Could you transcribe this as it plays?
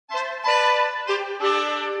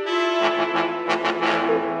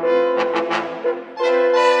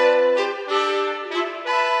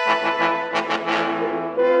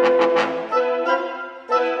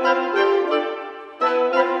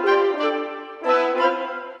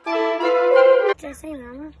to say,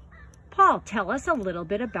 Mama? Paul, tell us a little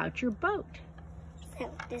bit about your boat.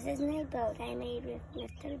 So, this is my boat I made with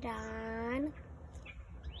Mr. Don.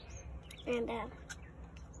 And,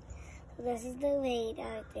 this is the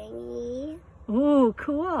radar thingy. Ooh,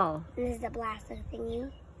 cool. And this is the blaster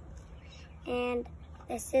thingy. And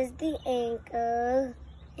this is the anchor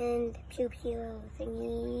and pew pew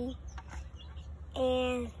thingy.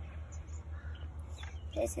 And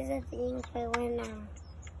this is a thing for when the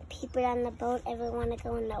people on the boat ever want to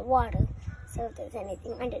go in the water. So if there's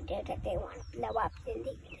anything under there that they want to blow up, then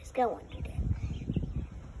they can just go under there.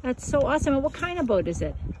 That's so awesome. And what kind of boat is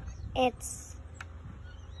it? It's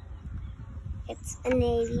a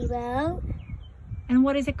Navy boat. And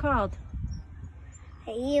what is it called?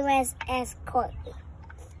 A USS Courtney.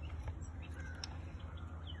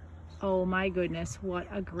 Oh my goodness, what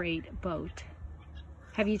a great boat.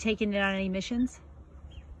 Have you taken it on any missions?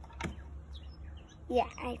 Yeah,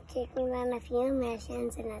 I've taken on a few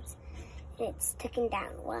missions, and it's taken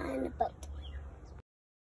down one boat.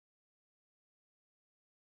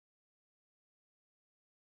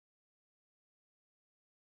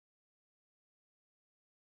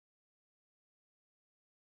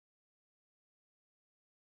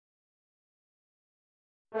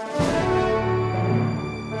 Thank you.